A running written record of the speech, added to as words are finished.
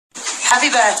Happy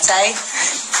birthday.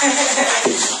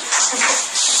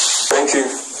 Thank you.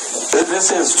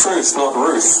 This is Truth, not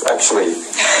Ruth, actually.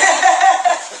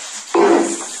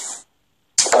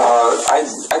 I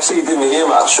actually didn't hear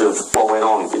much of what went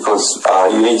on because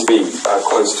you need to be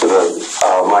close to the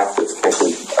mic that's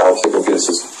connected to the computer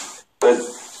system. But,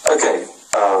 okay,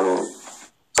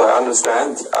 so I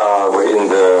understand we're in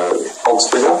the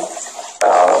Volksbringer,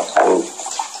 and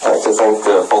I'd like to thank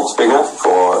the Volksbringer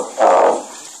for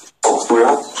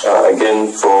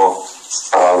again for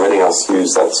letting us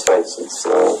use that space. It's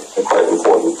a quite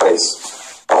important place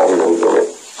here in Europe.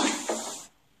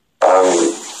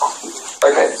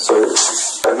 Okay, so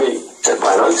let me get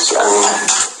my notes and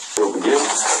we'll begin.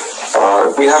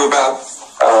 We have about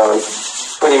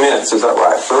 20 minutes, is that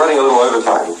right? We're running a little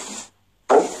overtime.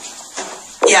 Huh?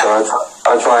 Yeah.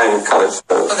 I'll try and cut it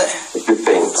to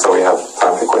 15 so we have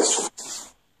time for questions.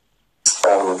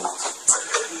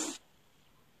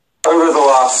 Over the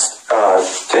last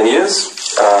 10 years,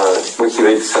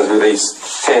 Wikileaks has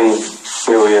released 10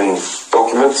 million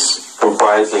documents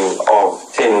comprising of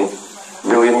 10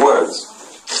 million words.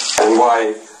 And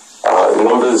why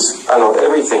numbers are not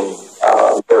everything,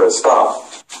 they're a start.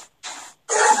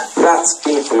 That's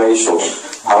information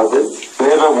that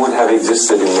never would have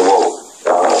existed in the world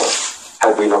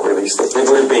had we not released it. It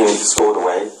would have been stored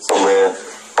away somewhere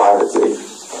privately,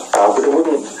 but it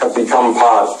wouldn't have become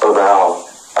part of our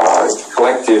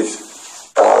collective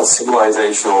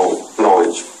civilizational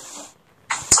knowledge.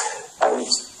 And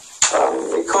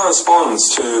it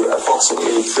corresponds to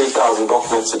approximately 3,000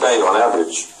 documents a day on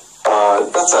average.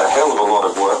 That's a hell of a lot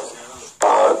of work.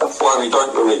 That's why we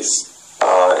don't release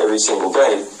every single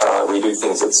day. We do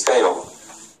things at scale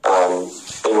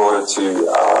in order to,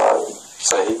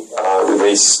 say,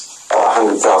 release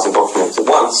 100,000 documents at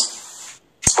once.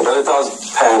 But it does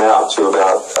pan out to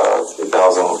about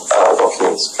 3,000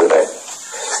 documents per day.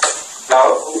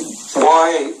 Now,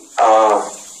 why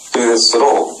do this at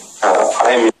all?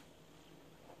 I'm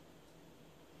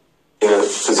in a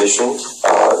position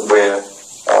where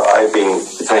I've been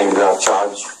detained without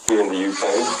charge here in the UK,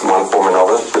 in one form or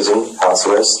another, prison, house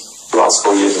arrest, the last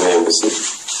 4 years in the embassy.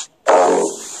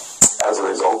 As a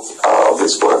result of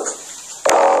this work,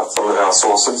 some of our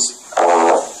sources,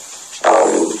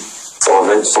 some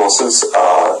alleged sources,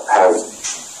 have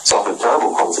suffered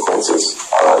terrible consequences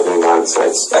in the United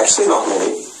States. Actually, not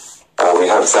many. We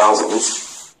have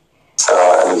thousands,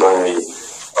 and there's only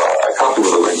a couple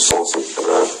of alleged sources that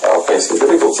are facing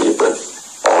difficulty, but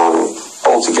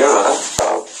altogether,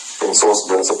 in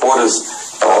sources and supporters,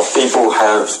 people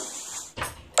have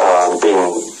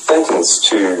been sentenced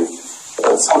to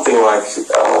something like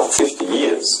 50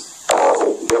 years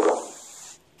altogether.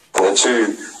 And the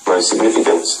two most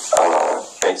significant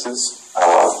cases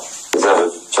is that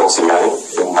of Chelsea Manning in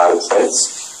the United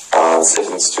States,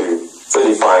 sentenced to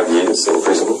 35 years in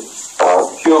prison,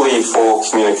 purely for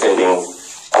communicating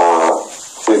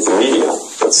with the media.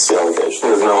 That's the allegation.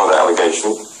 There's no other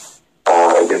allegation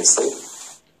against them.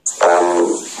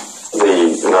 The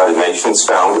United Nations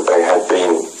found that they had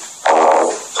been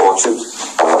tortured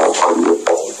by the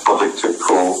public to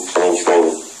cruel and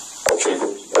inhumane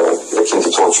treatment akin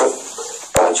to torture.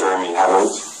 Jeremy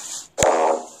Hammond,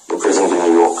 imprisoned in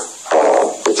New York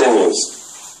for 10 years.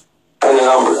 And a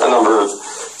number of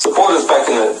supporters back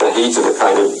in the heat of the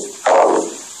kind of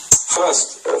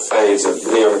first phase of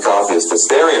neo-McCarthyist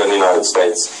hysteria in the United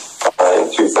States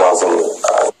in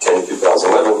 2010,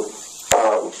 2011,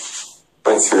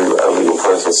 went through a legal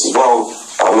process as well.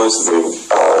 Most of them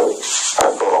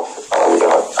got off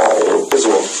without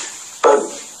imprisonment. But,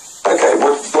 okay,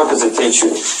 what does it teach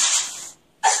you?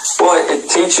 Well, it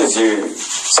teaches you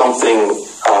something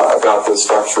about the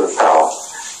structure of power.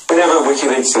 Whenever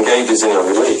Wikileaks engages in a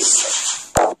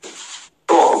release,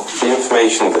 the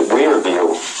information that we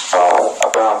reveal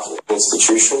about an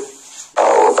institution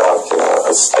or about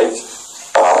a state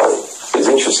is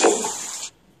interesting.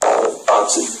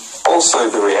 But also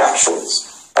the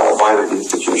reactions by the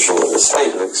institution or the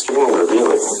state are extremely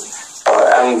revealing.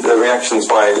 And the reactions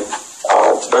by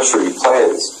tertiary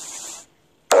players,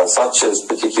 such as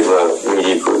particular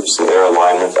media groups and their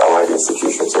alignment, allied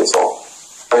institutions, and so on.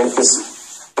 I mean, this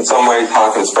in some ways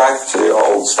harkens back to the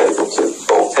old statement of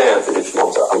Voltaire that if you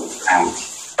want to understand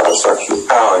the structure of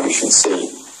power, you should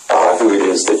see who it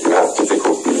is that you have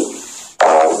difficulty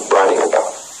writing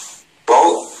about.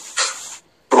 Well,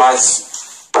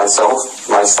 myself,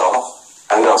 my staff,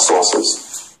 and our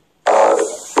sources,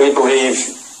 we believe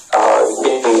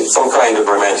in some kind of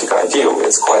romantic ideal.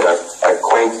 It's quite a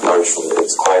quaint notion.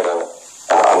 It's quite a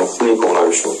unthinkable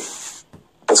notion.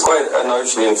 It's quite a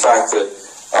notion, in fact, that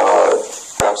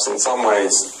perhaps in some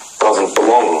ways doesn't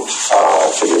belong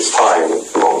to this time.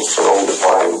 It belongs to an older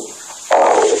time,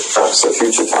 or perhaps a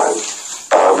future time,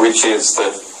 which is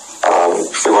that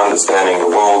through understanding the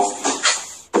world,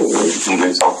 we can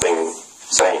do something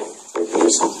sane. We can do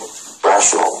something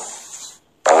rational.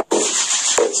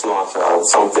 It's not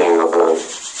something of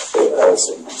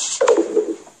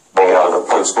coming out of a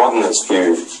postmodernist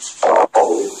view of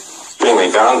extremely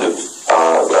bounded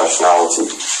rationality,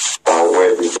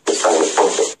 where we just kind of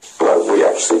point it. We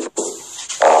actually,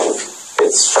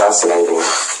 it's fascinating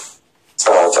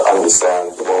to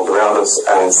understand the world around us,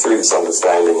 and through this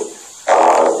understanding,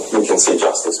 we can see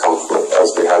justice come from it,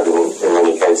 as we have in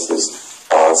many cases,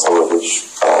 some of which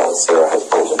Sarah has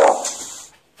pointed out.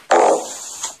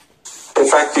 In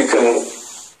fact, you can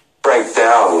break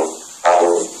down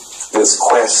this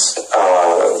quest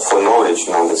for knowledge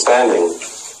and understanding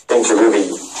into really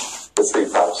the three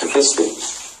types of history.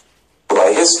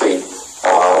 By history,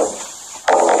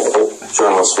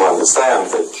 journalists will understand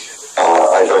that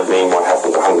I don't mean what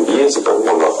happened 100 years ago,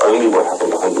 or not only what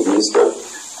happened 100 years ago,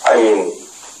 I mean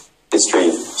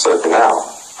history circa now,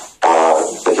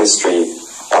 the history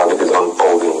that is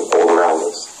unfolding all around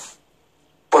us.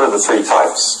 What are the three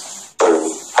types? So,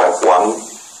 type 1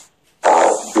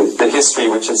 is the history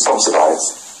which is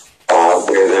subsidized,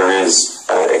 where there is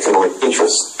economic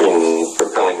interest in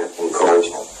propelling it and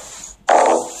promoting it.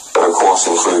 That, of course,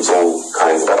 includes all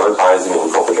kinds of advertising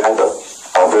and propaganda,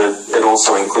 but it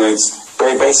also includes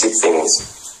very basic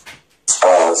things,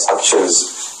 such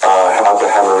as how to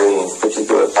hammer in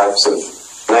particular types of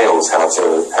nails, how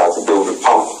to build a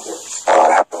pump,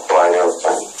 how to fly an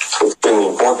aeroplane. It's extremely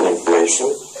important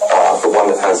information, but one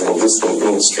that has an existing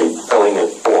industry propelling it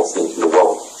forth into the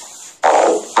world.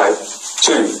 Type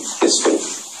 2 history.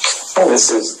 And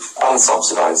this is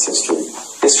unsubsidized history.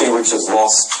 History which has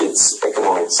lost its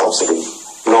economic subsidy.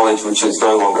 Knowledge which is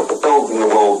no longer propelled in the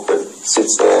world, but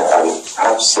sits there and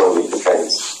perhaps slowly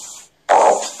decays.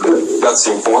 That's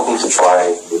important to try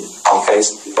in some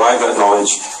case to drive that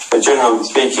knowledge, but generally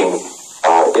speaking,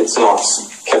 it's not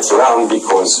kept around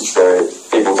because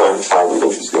people don't find it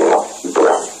interesting enough to keep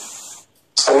around.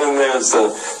 And then there's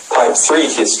the type 3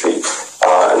 history,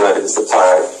 and that is the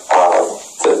type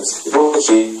that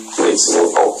Wikileaks is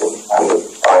involved in, and that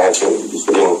I have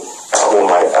been doing all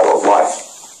my adult life.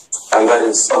 And that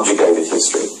is subjugated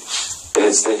history. It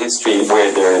is the history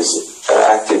where there is an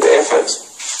active effort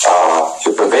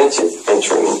to prevent it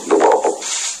entering the world.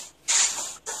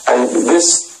 And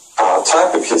this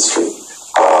type of history,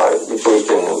 if we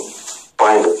can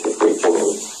find it, if we can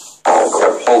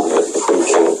grab hold of it, if we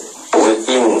can pull it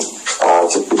in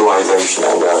to civilization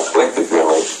and our collective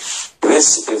memory,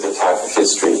 this is a type of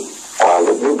history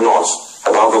that would not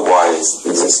have otherwise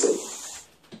existed.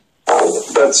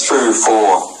 That's true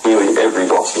for nearly every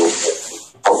document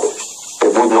published.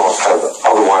 It would not have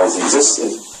otherwise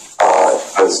existed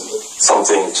as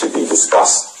something to be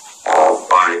discussed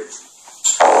by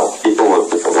people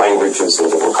of different languages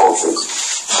and different cultures.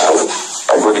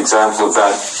 A good example of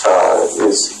that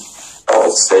is,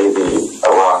 say, the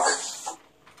Iraq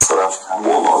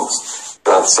war logs.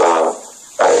 That's a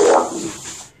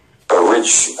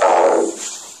rich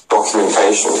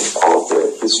documentation of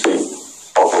the history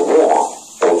of a war,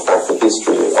 and in fact the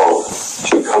history of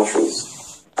two countries,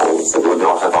 and that would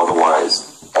not have otherwise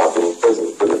been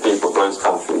present for the people of those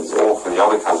countries or for the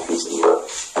other countries that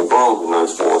were involved in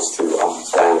those wars to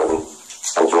understand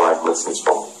and derive lessons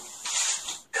from.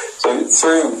 So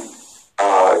through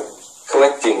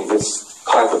collecting this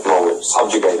type of knowledge,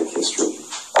 subjugated history,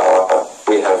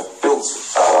 we have built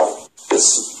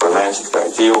this romantic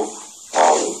ideal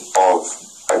of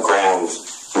a grand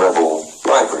rebel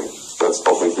library. That's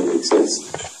what Wikileaks is.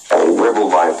 A rebel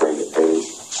library,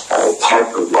 a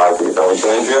type of library of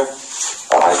Alexandria.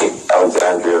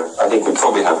 I think we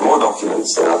probably have more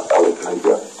documents than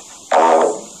Alexandria,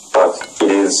 but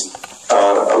it is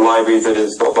a library that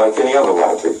is not like any other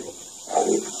library.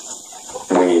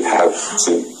 We have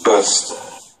the first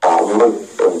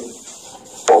most of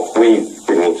what we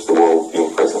bring into the world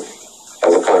being present,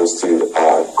 as opposed to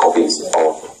copies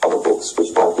of other books,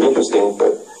 which might be interesting,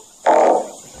 but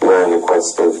we're in the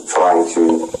quest of trying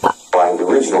to find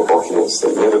original documents that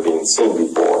have never been seen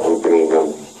before and bringing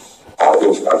them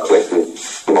into our collective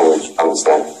knowledge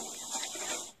understanding.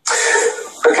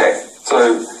 Okay,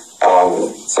 so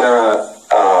Sarah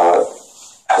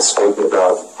has spoken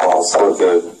about some of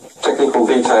the technical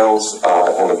details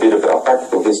and a bit about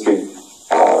practical history.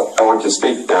 I want to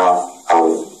speak now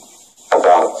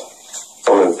about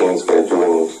some of the things we're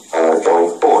doing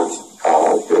going forward,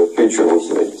 the future of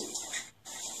Wikileaks.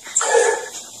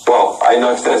 Well, I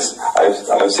know this.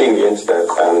 I I've seen the internet,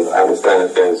 and I understand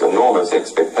that there's enormous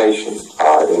expectation in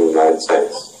the United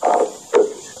States.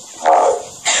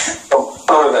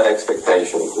 Some of that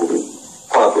expectation will be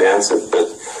partly answered, but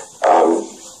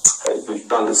you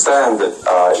should understand that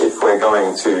if we're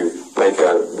going to make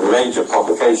a major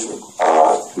publication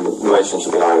in relation to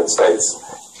the United States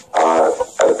at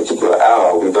a particular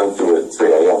hour, we don't do it at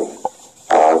 3 a.m.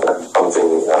 That's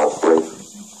something great.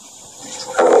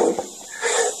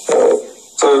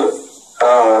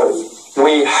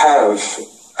 We have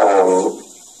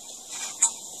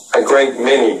a great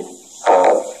many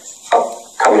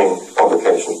upcoming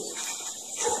publications.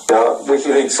 Now,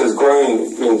 Wikileaks has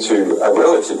grown into a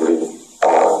relatively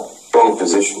strong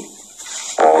position.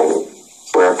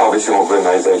 We're a publishing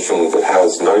organization that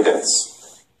has no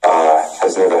debts,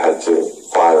 has never had to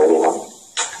fire anyone,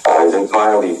 is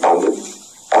entirely funded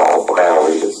by our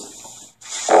readers,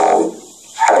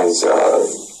 has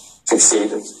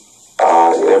succeeded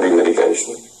in every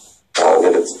litigation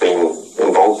that it's been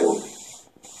involved in.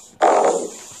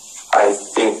 I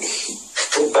think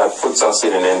that puts us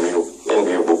in an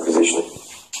enviable position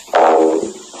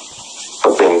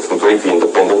of being completely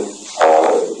independent,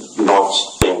 not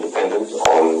being dependent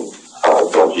on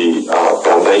dodgy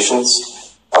foundations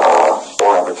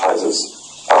or advertisers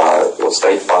or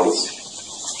state funds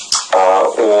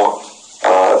or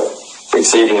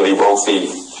exceedingly wealthy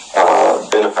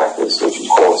benefactors, which of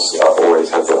course always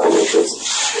have their own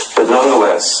interests. But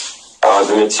nonetheless,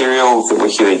 the material that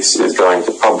Wikileaks is going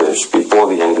to publish before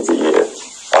the end of the year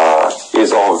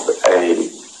is of a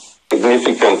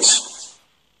significant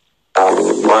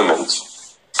moment,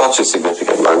 such a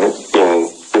significant moment in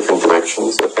different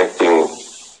directions, affecting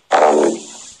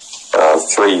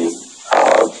three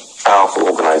powerful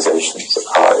organizations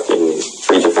in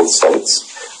 3 different states,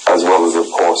 as well as, of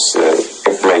course,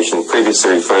 information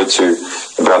previously referred to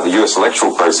about the US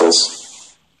electoral process,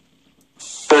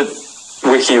 that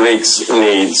Wikileaks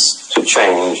needs to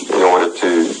change in order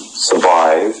to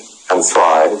survive and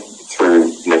thrive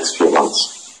through the next few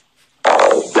months.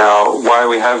 Now, why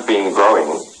we have been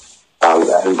growing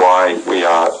and why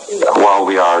while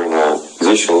we are in a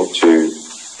position to,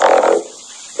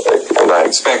 and I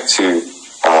expect to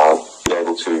be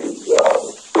able to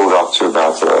build up to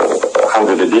about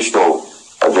 100 additional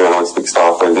journalistic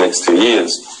staff over the next 2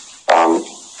 years,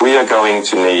 we are going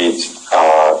to need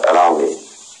an army.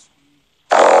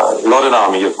 Not an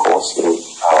army, of course,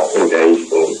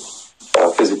 engaged in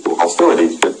physical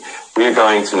hostilities, but we are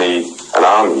going to need an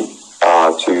army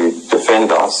to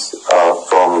defend us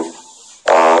from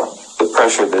the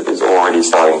pressure that is already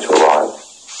starting to arrive.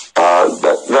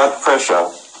 That pressure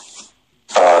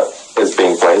is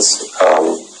being placed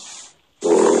on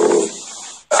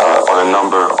a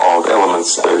number of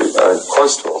elements that are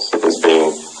close to us. It is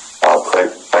being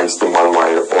placed in one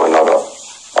way or another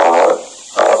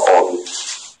on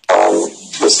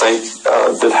the state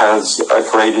that has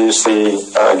courageously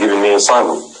given me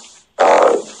asylum.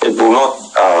 It will not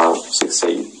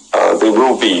succeed. There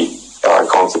will be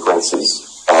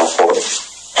consequences for it,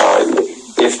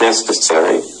 if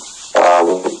necessary.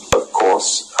 Of course,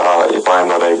 if I am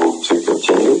not able to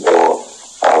continue, or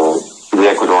the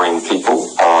Ecuadorian people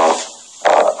are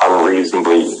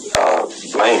unreasonably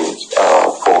blamed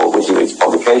for Wikileaks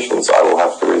publications, I will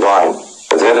have to resign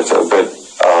as editor, but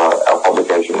our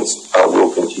publications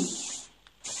will continue.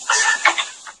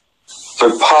 So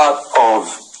part of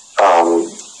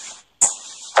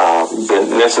the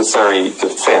necessary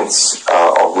defense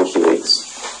of Wikileaks,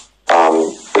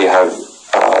 we have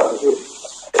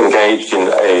engaged in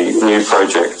a new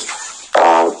project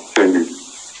to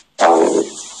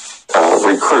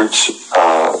recruit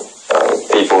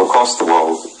people across the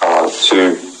world to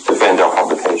defend our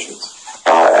publications.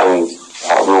 And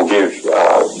we'll give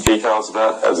details of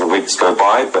that as the weeks go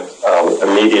by, but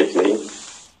immediately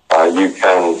you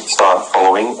can start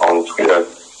following on Twitter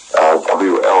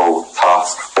WL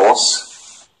Task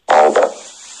Force,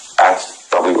 at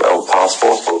WL Task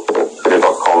Force, or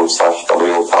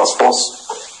twitter.com/WL Task Force,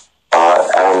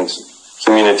 and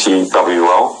Community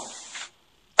WL.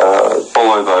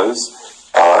 Follow those,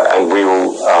 and we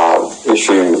will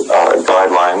issue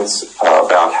guidelines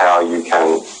about how you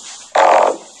can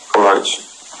promote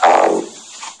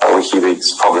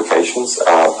Wikileaks publications,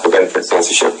 prevent their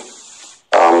censorship,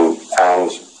 and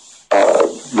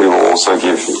we will also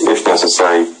give, if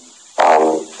necessary,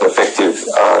 effective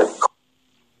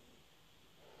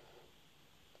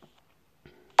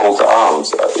call to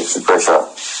arms if the pressure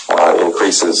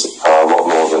increases a lot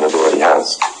more than it already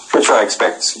has, which I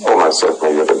expect almost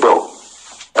certainly that it will.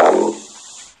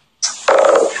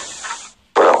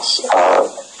 What else?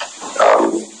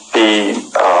 The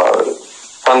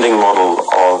funding model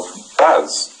of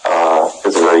FAS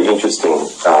is a very interesting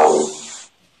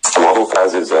model.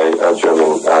 FAS is a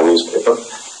German newspaper,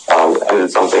 and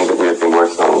it's something that we have been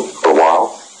working on for a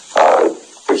while.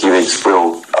 Wikileaks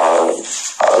will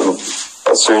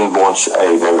soon launch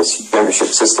a membership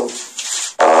system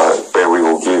where we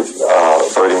will give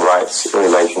voting rights in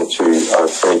relation to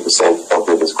 20% of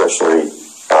the discretionary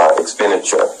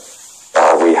expenditure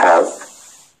we have.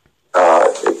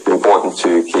 It's important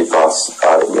to keep us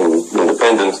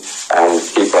independent and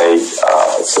keep a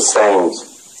sustained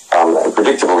and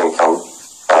predictable income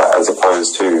as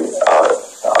opposed to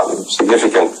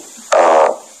significant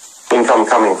income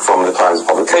coming from the times of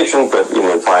publication, but in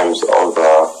the times of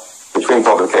between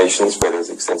publications where there's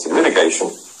extensive litigation,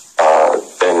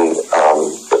 then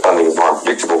the funding is more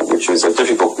unpredictable, which is a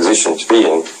difficult position to be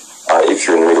in if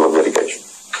you're in the middle of litigation.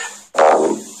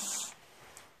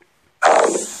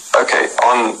 Okay,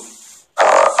 on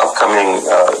upcoming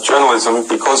journalism,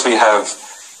 because we have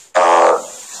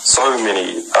so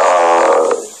many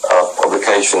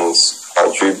publications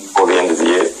due before the end of the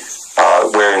year,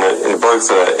 we're in both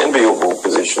an enviable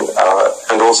position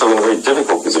and also in a very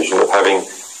difficult position of having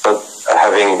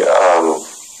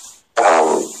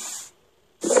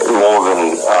more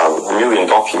than 1 million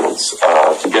documents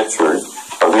to get through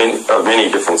of many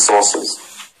different sources.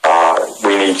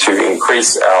 We need to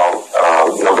increase our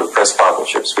number of press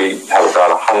partnerships. We have about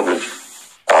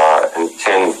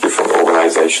 110 different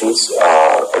organizations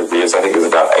over the years. I think there's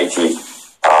about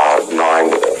 89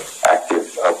 that are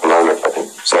active at the moment. I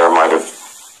think Sarah might have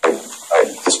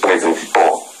displayed them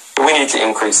before. But we need to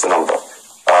increase the number,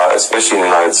 especially in the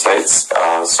United States.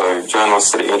 So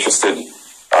journalists that are interested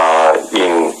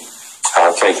in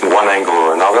taking one angle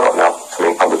or another on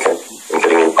upcoming publication and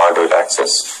getting embargoed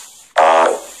access,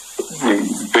 you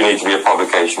do need to be a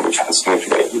publication which has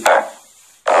significant impact.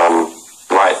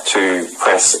 Write to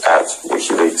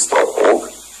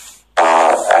press@wikileaks.org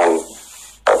and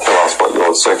tell us what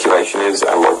your circulation is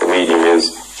and what the medium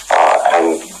is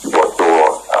and what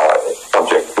your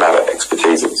subject matter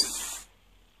expertise is.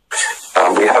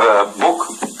 We have a book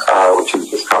which has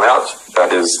just come out.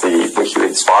 That is the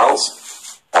WikiLeaks Files.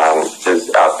 It is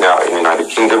out now in the United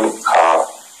Kingdom.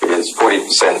 It is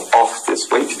 40% off this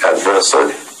week at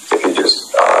Verso. If you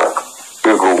just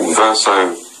Google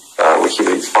Verso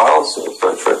WikiLeaks Files,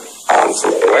 search for it and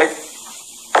send it away.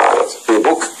 That's a free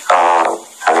book,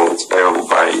 and it's available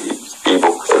by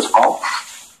ebook as well.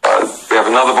 We have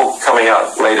another book coming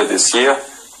out later this year.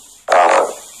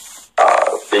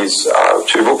 These are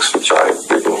two books which I've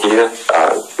written here in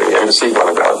the embassy, one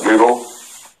about Google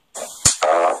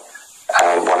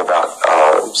and one about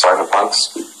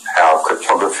cypherpunks, how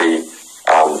cryptography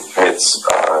permits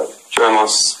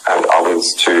journalists and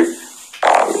others to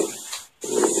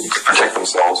protect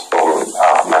themselves from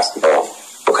mass surveillance.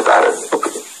 Look at that.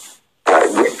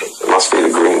 It must be the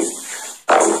green.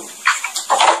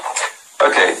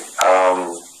 Okay.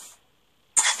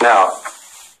 Now,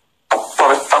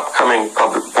 upcoming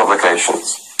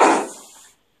publications.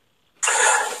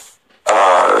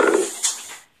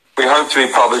 We hope to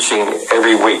be publishing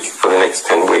every week for the next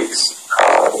 10 weeks.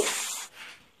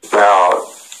 Now,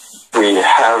 we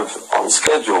have on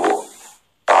schedule,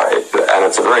 and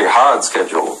it's a very hard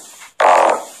schedule,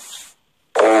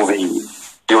 all the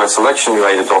US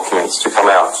election-related documents to come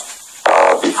out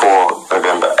before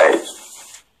November 8th.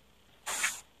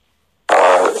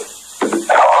 Our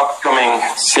upcoming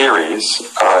series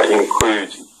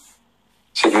include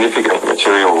significant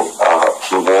material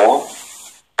on war,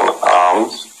 on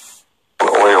arms, on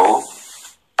oil,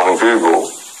 on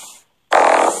Google,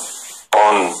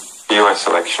 on the US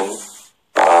election,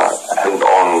 and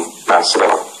on mass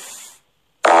surveillance.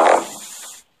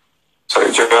 So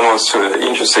journalists who are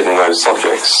interested in those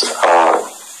subjects,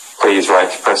 please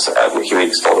write to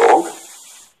press@wikileaks.org.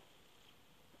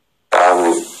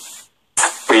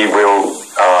 We will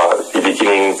be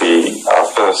beginning the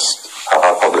first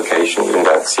publication in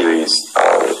that series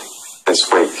this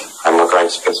week. I'm not going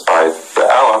to specify the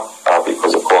hour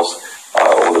because, of course,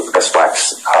 all the press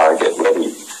blacks get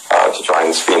ready to try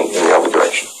and spin in the other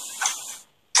direction.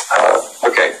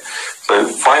 Okay, so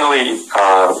finally,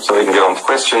 so we can get on to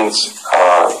questions,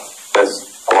 there's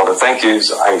a lot of thank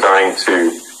yous. I'm going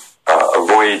to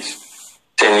avoid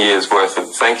 10 years worth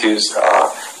of thank yous.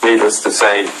 Needless to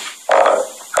say,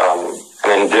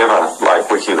 an endeavor like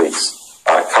WikiLeaks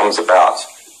comes about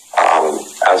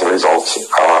as a result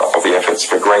of the efforts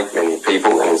of a great many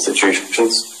people and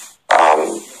institutions,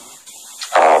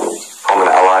 common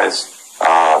allies,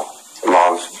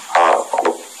 love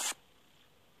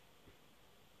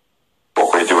what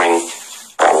we're doing,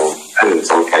 and in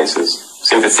some cases,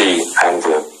 sympathy and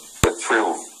the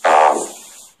thrill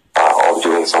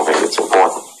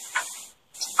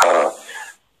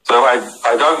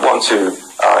I don't want to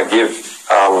give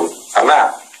a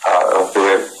map of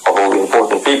all the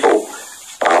important people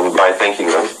by thanking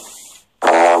them,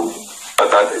 but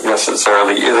that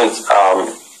necessarily isn't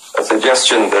a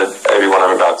suggestion that everyone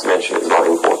I'm about to mention is not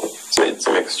important. It's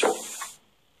a mixture.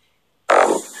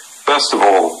 First of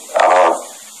all,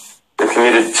 the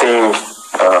committed team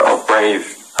of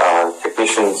brave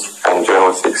technicians and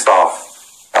journalistic staff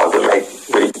that make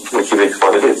Wikileaks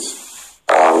what it is,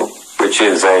 which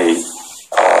is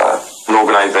an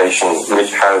organization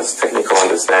which has technical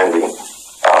understanding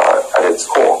at its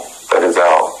core. That is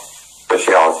our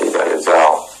speciality, that is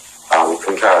our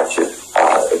comparative.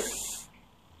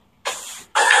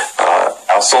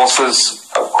 Our sources,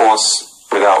 of course,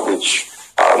 without which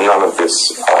none of this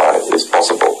is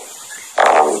possible.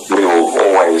 We will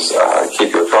always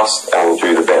keep your trust and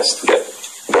do the best to get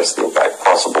the best impact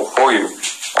possible for you.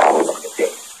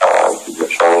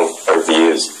 We've shown over the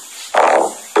years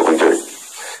that we do.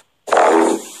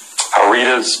 Our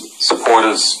readers,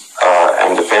 supporters,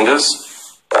 and defenders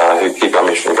who keep our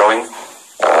mission going.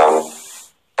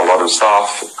 A lot of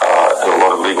staff and a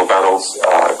lot of legal battles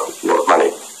cost a lot of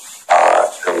money.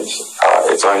 And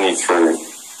it's only through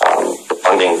the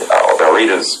funding of our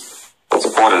readers and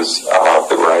supporters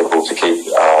that we're able to keep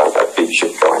that big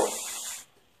ship going.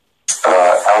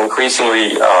 Our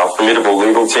increasingly formidable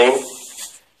legal team,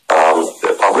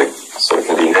 they're public, so it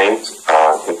can be named,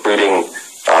 including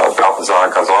Balthazar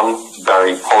Gazon,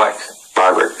 Barry Pollack,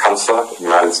 Margaret Kunstler in the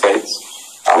United States,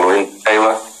 Melinda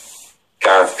Taylor,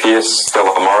 Gareth Pierce,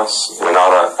 Stella Morris,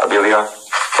 Renata Abilia,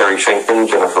 Kerry Schenkman,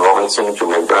 Jennifer Robinson,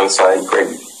 Julian Burnside,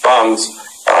 Greg Barnes,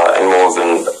 and more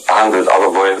than 100 other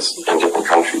lawyers in different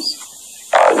countries,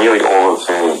 nearly all of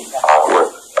whom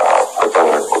work pro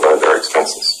bono, although they're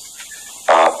expenses.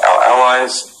 Our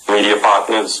allies, media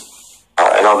partners,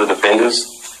 and other defenders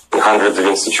in hundreds of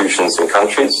institutions and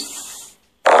countries,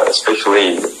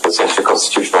 especially the Center for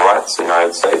Constitutional Rights in the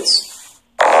United States,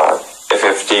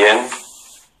 FFDN,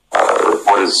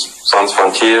 Reporters Sans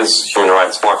Frontiers, Human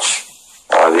Rights Watch,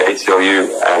 the ACLU,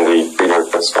 and the Freedom of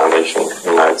Press Foundation in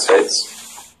the United States.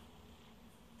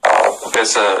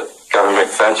 Professor Gavin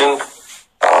McFadden,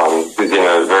 who's in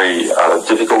a very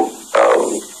difficult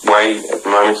way at the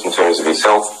moment in terms of his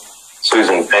health,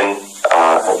 Susan Penn,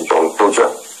 and John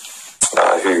Pilger,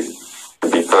 who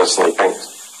would be personally thanked.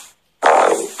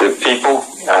 The people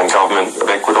and government of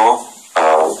Ecuador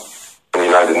and the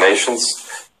United Nations,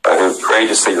 who have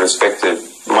courageously respected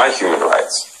my human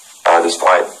rights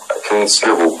despite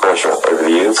considerable pressure over the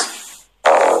years.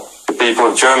 The people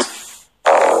of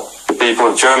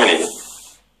Germany,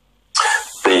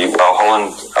 the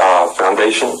Holland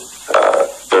Foundation,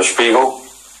 Der Spiegel,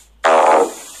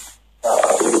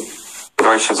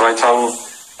 Deutsche Zeitung,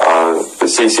 the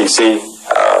CCC,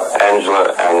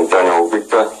 Angela and Daniel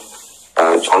Richter,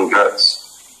 John Gertz,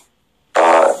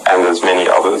 and there's many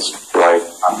others who I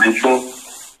mentioned.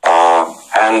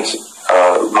 And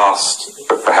last,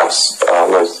 but perhaps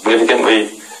most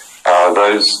significantly,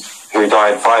 those who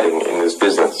died fighting in this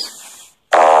business.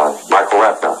 Michael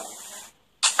Ratner,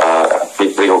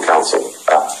 Chief Legal Counsel,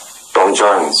 Don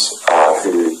Jones,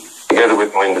 who, together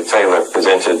with Melinda Taylor,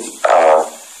 presented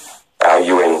our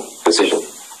UN decision.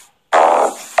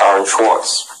 Aaron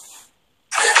Schwartz,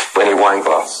 Lenny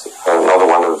Weinglass, another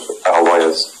one of our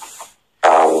lawyers,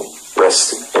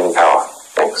 rest in power.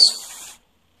 Thanks.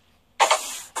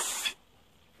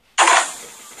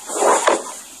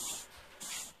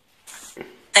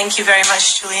 Thank you very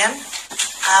much, Julian.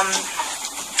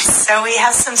 So we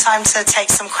have some time to take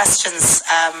some questions.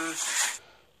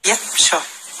 Yeah, sure.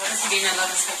 There's obviously been a lot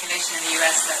of speculation in the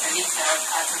US that the leaks are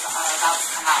about to come out are going to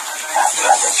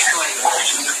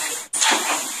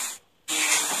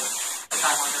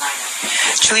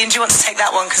Julian, do you want to take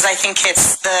that one? Because I think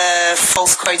it's the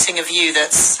false quoting of you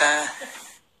that's been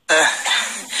the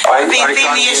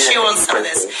issue on some of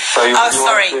this.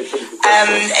 Sorry.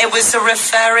 It was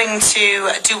referring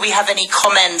to, do we have any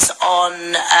comment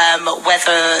on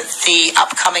whether the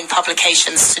upcoming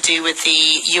publications to do with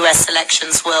the US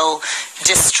elections will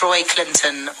destroy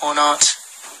Clinton or not?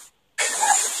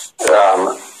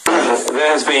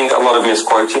 There has been a lot of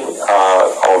misquoting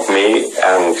of me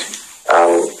and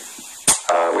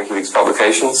Wikileaks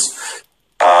publications.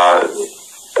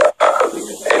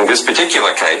 In this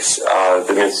particular case,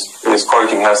 the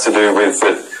misquoting has to do with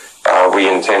that we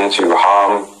intend to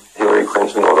harm Hillary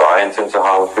Clinton, or that I intend to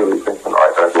harm Hillary Clinton, or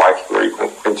I don't like Hillary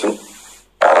Clinton.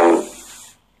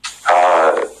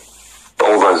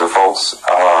 All those are false.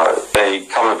 They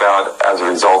come about as a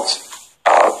result,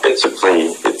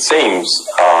 principally, it seems,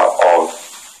 of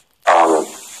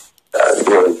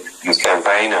Hillary Clinton's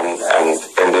campaign and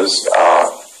defenders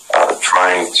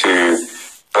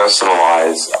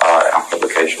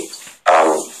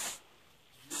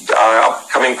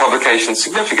publications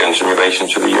significant in relation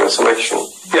to the US election?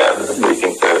 Yeah, we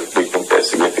think they're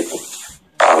significant.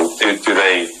 Do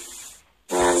they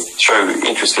show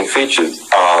interesting features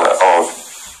of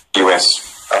US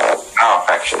power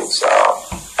factions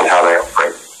and how they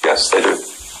operate? Yes, they do.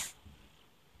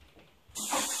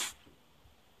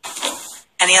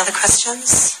 Any other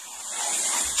questions?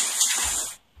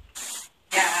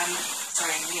 Yeah,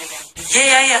 sorry, me again.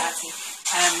 Yeah.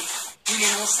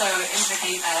 Julian also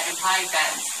implied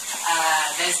that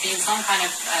there's been some kind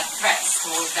of threats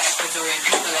towards the Ecuadorian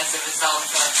people as a result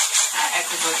of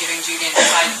Ecuador giving Julian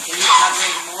asylum. Can you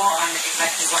elaborate more on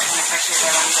exactly what kind of pressure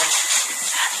they're under?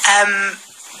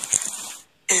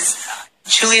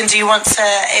 Julian, do you want to...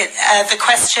 the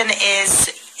question is,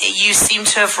 you seem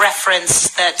to have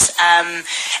referenced that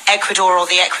Ecuador or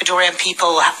the Ecuadorian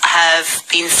people have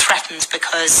been threatened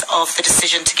because of the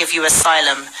decision to give you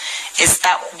asylum. Is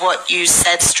that what you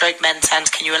said, stroke meant,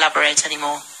 and can you elaborate any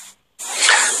more?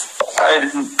 I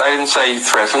didn't say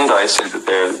threatened. I said that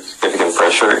there's significant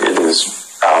pressure. It is,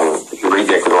 if you read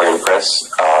the Ecuadorian press,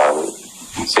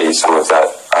 you see some of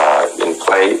that in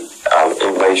play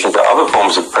in relation to other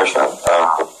forms of pressure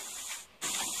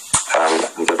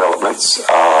and developments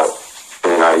in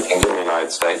the United Kingdom, the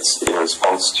United States, in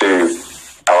response to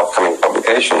our upcoming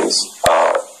publications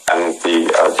and the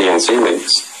DNC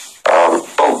leaks.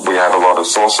 Well, we have a lot of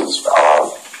sources,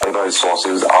 and those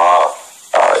sources are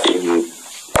in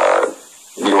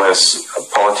US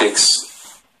politics,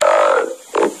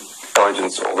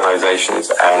 intelligence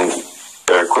organizations, and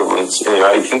their equivalents in the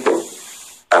United Kingdom.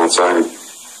 And so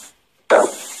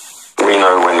we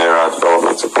know when there are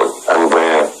developments afoot, and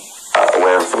we're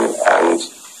aware of them, and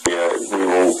we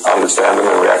will understand them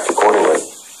and react accordingly.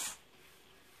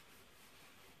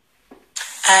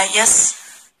 Yes?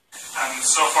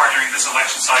 So far during this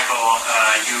election cycle,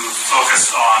 you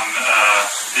focused on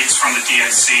leaks from the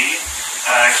DNC.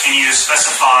 Can you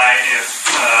specify if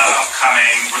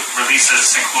upcoming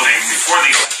releases, including before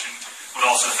the election, would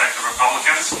also affect the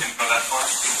Republicans? Can you go that far?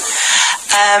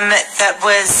 That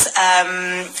was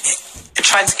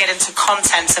trying to get into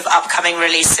content of upcoming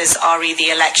releases, re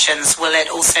the elections. Will it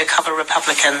also cover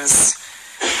Republicans?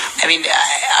 I mean,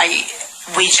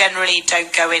 we generally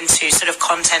don't go into sort of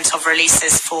content of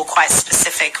releases for quite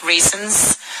specific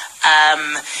reasons,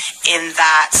 in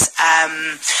that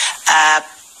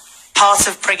part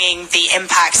of bringing the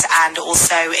impact and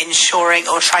also ensuring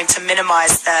or trying to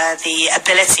minimize the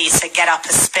ability to get up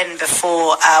a spin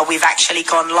before we've actually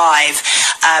gone live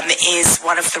is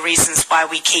one of the reasons why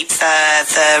we keep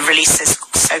the releases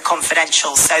so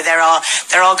confidential. So there are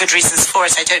good reasons for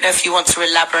it. I don't know if you want to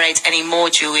elaborate any more,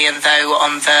 Julian, though,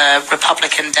 on the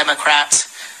Republican-Democrat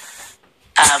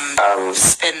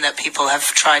spin that people have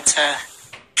tried to...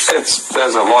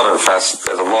 There's a lot of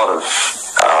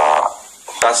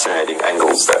fascinating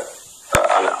angles that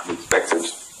are unexpected.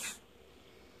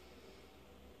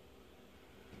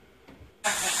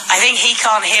 I think he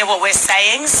can't hear what we're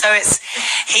saying, so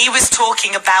he was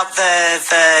talking about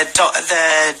the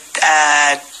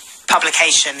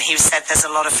publication. He said there's a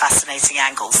lot of fascinating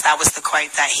angles. That was the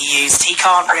quote that he used. He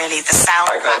can't really, the sound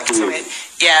back to it.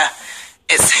 Yeah.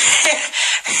 It's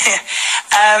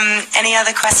any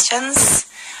other questions?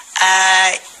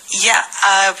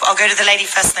 I'll go to the lady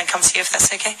first and then come to you if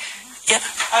that's okay. Yeah.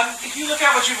 If you look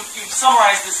at what you've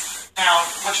summarized this now,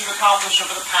 what you've accomplished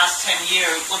over the past 10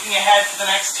 years, looking ahead for the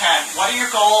next 10, what are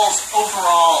your goals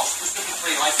overall,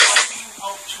 specifically? Like, what do you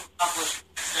hope to accomplish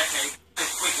this decade,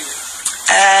 quickly?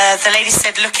 The lady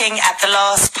said looking at the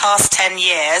past 10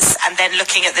 years and then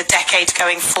looking at the decade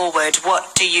going forward,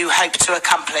 what do you hope to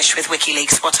accomplish with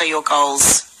WikiLeaks? What are your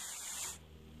goals?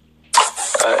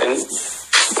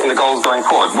 In the goals going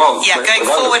forward? Well, yeah, going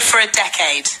forward for a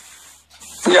decade.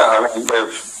 Yeah, I mean,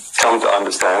 we've come to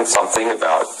understand something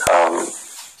about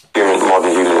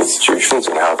modern human institutions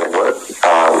and how they work,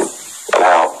 and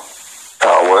how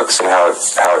power works and how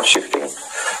it's shifting.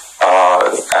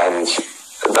 And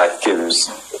that gives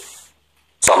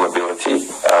some ability,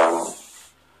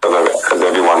 although as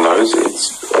everyone knows,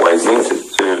 it's always limited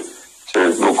to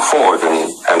look forward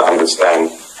and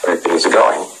understand where things are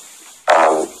going.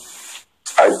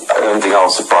 I don't think I'll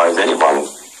surprise anyone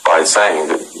by saying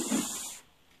that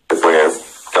we're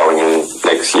going in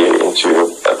next year into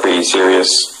a pretty serious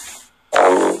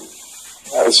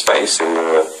space in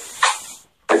the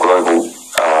global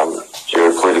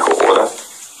geopolitical order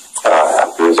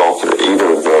as a result of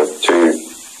either of the two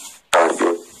current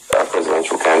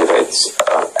presidential candidates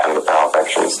and the power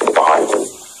factions that are behind them,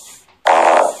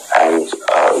 and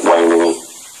waning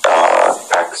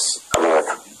Pax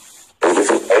America in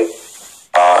different ways.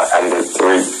 And the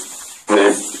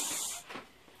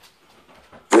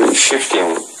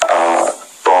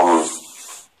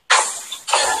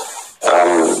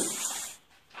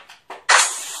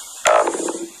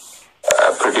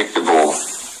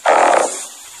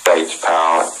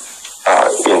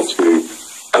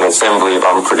assembly of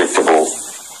unpredictable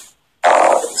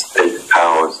state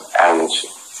powers and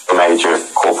major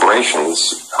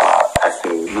corporations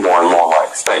acting more and more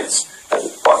like states. And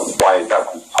by that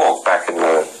talk back in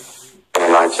the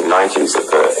 1990s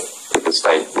that the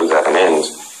state was at an end,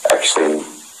 actually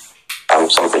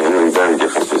something really very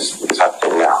different is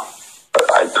happening now.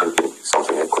 But I don't think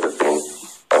something that could have been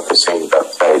foreseen at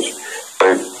that stage. So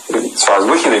as far as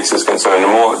WikiLeaks is concerned, the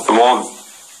more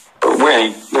we're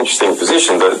in an interesting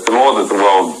position, but the more that the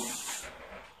world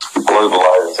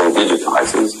globalizes and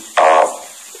digitizes,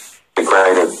 the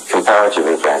greater comparative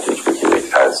advantage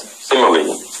WikiLeaks has. Similarly,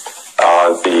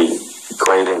 the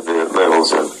greater the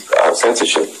levels of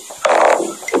censorship,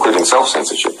 including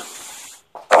self-censorship,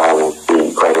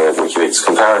 the greater WikiLeaks'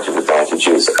 comparative advantage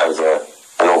is